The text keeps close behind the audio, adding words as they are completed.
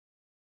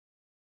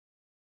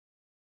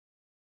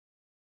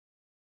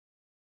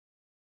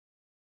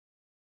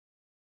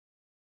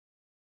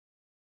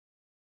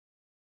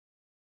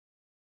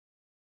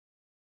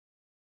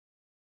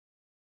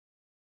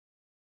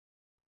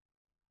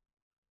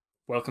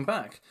Welcome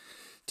back.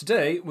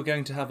 Today we're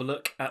going to have a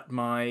look at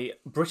my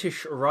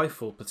British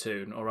rifle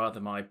platoon, or rather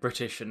my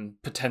British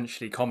and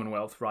potentially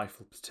Commonwealth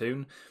rifle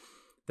platoon,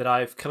 that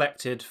I've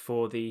collected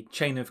for the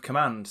Chain of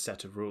Command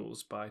set of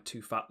rules by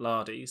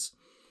TooFatLardies.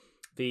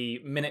 The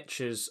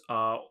miniatures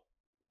are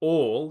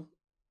all,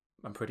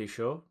 I'm pretty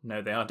sure,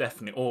 no they are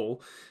definitely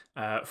all,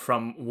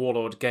 from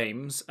Warlord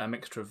Games, a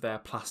mixture of their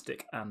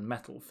plastic and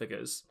metal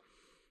figures.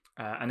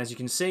 And as you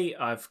can see,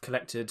 I've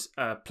collected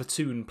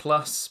Platoon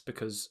Plus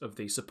because of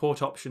the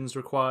support options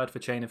required for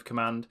Chain of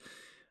Command.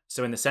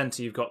 So in the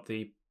centre you've got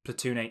the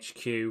Platoon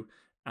HQ,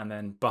 and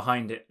then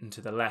behind it and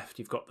to the left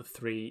you've got the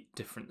three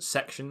different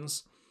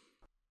sections.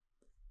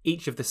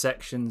 Each of the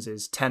sections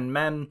is 10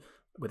 men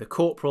with a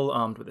corporal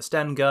armed with a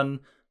Sten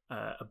gun,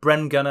 a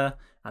Bren gunner,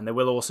 and there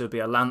will also be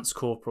a lance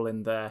corporal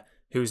in there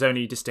whose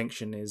only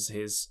distinction is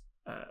his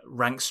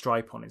rank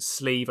stripe on his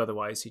sleeve,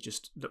 otherwise he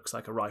just looks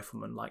like a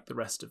rifleman like the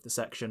rest of the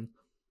section.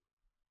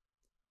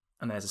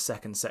 And there's a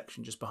second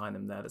section just behind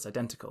them there that's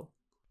identical.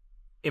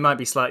 It might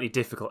be slightly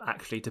difficult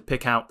actually to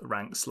pick out the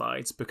rank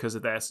slides because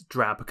of their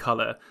drab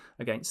colour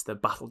against the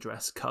battle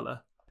dress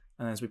colour.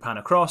 And as we pan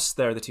across,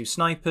 there are the two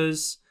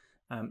snipers,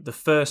 the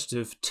first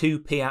of two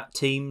PAT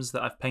teams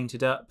that I've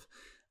painted up,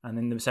 and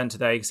in the centre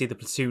there you can see the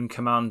platoon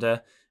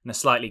commander in a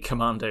slightly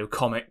Commando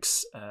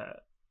Comics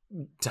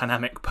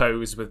dynamic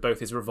pose with both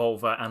his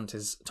revolver and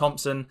his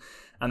Thompson,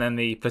 and then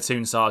the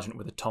platoon sergeant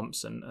with a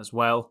Thompson as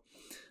well.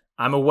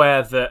 I'm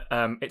aware that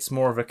it's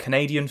more of a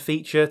Canadian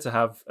feature to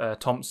have a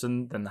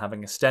Thompson than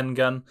having a Sten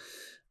gun,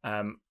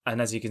 and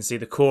as you can see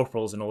the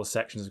corporals in all the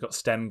sections have got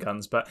Sten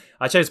guns, but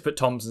I chose to put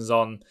Thompsons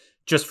on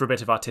just for a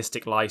bit of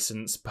artistic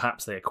license.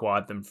 Perhaps they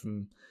acquired them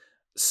from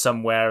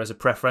somewhere as a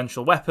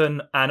preferential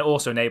weapon, and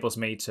also enables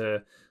me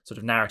to sort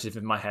of narrative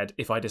in my head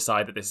if I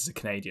decide that this is a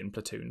Canadian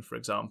platoon, for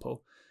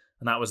example.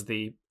 And that was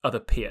the other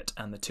Piat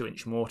and the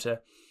 2-inch mortar.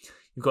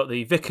 You've got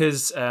the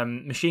Vickers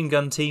machine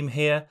gun team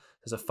here.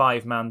 There's a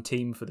 5-man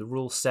team for the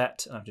rule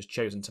set, and I've just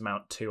chosen to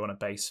mount 2 on a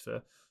base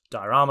for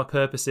diorama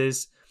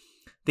purposes.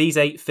 These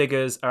 8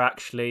 figures are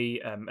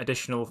actually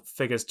additional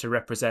figures to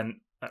represent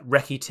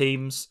recce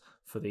teams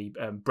for the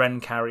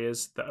Bren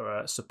carriers that are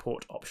a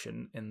support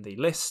option in the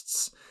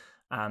lists.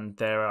 And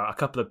there are a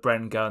couple of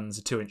Bren guns,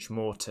 a 2-inch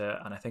mortar,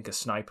 and I think a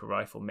sniper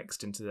rifle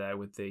mixed into there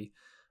with the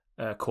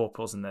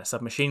corporals and their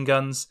submachine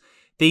guns.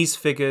 These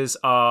figures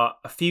are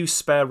a few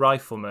spare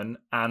riflemen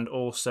and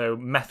also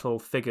metal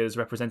figures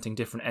representing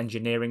different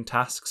engineering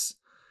tasks.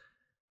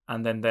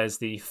 And then there's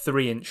the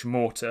 3-inch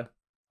mortar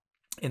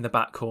in the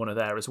back corner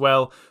there as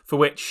well, for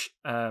which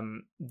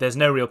there's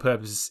no real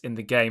purpose in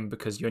the game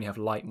because you only have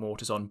light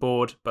mortars on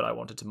board, but I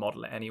wanted to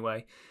model it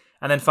anyway.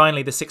 And then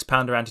finally the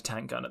 6-pounder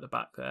anti-tank gun at the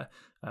back there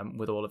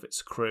with all of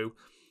its crew.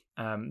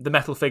 The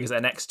metal figures that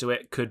are next to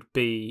it could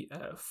be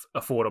a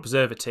forward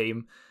observer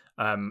team,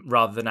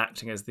 rather than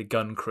acting as the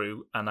gun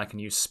crew, and I can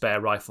use spare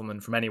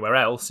riflemen from anywhere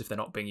else if they're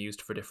not being used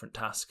for a different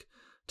task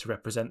to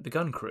represent the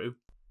gun crew.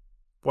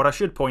 What I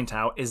should point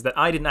out is that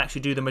I didn't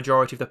actually do the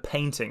majority of the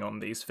painting on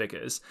these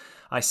figures.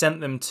 I sent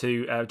them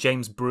to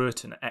James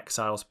Brewerton at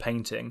Exiles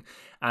Painting,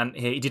 and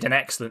he did an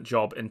excellent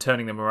job in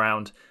turning them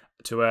around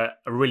to a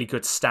really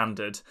good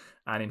standard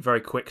and in very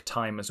quick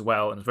time as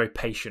well, and was very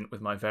patient with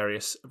my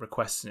various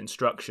requests and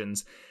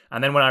instructions.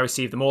 And then when I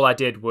received them, all I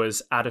did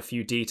was add a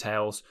few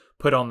details,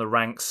 put on the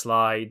rank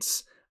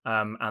slides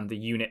and the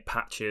unit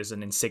patches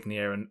and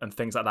insignia and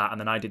things like that, and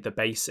then I did the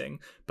basing.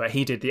 But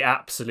he did the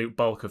absolute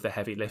bulk of the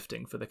heavy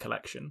lifting for the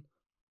collection.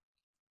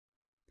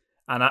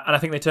 And I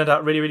think they turned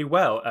out really, really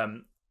well.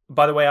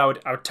 By the way, I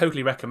would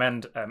totally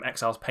recommend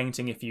Exiles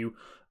Painting if you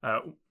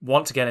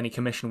want to get any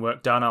commission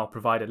work done. I'll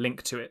provide a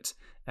link to it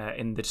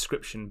in the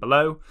description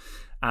below.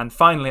 And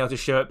finally, I'll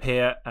just show up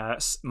here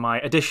my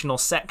additional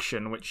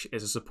section, which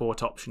is a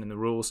support option in the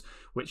rules,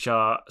 which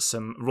are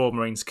some Royal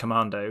Marines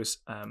Commandos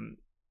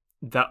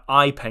that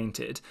I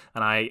painted,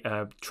 and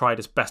I tried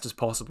as best as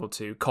possible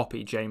to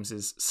copy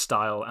James's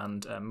style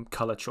and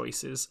colour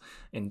choices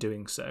in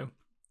doing so.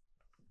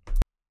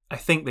 I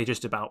think they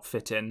just about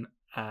fit in.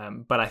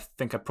 But I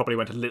think I probably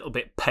went a little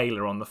bit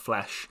paler on the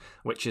flesh,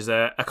 which is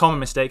a common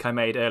mistake I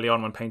made early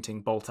on when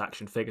painting bolt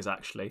action figures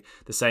actually.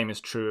 The same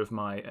is true of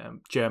my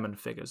German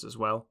figures as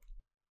well.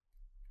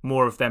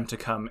 More of them to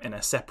come in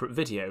a separate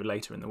video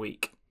later in the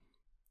week.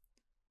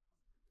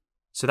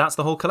 So that's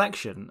the whole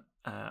collection.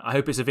 I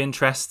hope it's of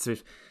interest.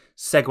 We've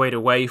segued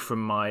away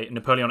from my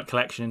Napoleonic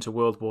collection into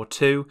World War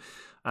II.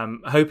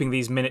 I'm hoping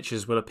these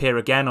miniatures will appear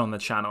again on the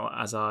channel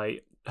as I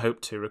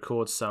hope to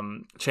record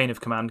some Chain of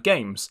Command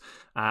games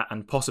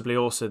and possibly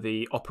also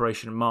the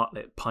Operation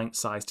Martlet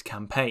pint-sized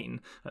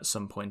campaign at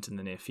some point in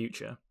the near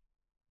future.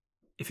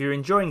 If you're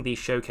enjoying these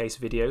showcase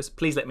videos,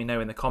 please let me know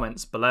in the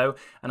comments below,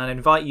 and I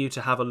invite you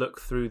to have a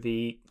look through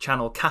the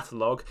channel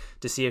catalogue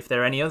to see if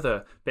there are any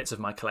other bits of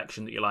my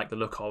collection that you like the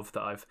look of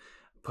that I've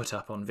put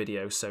up on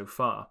video so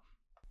far.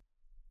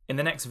 In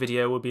the next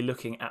video, we'll be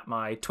looking at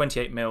my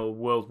 28mm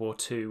World War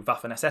II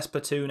Waffen-SS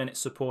platoon and its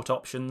support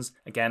options,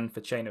 again for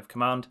Chain of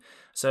Command,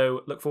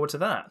 so look forward to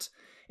that.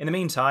 In the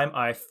meantime,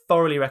 I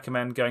thoroughly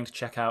recommend going to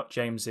check out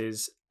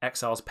James's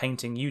Exiles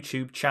Painting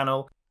YouTube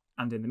channel.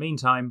 And in the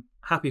meantime,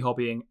 happy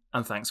hobbying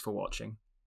and thanks for watching.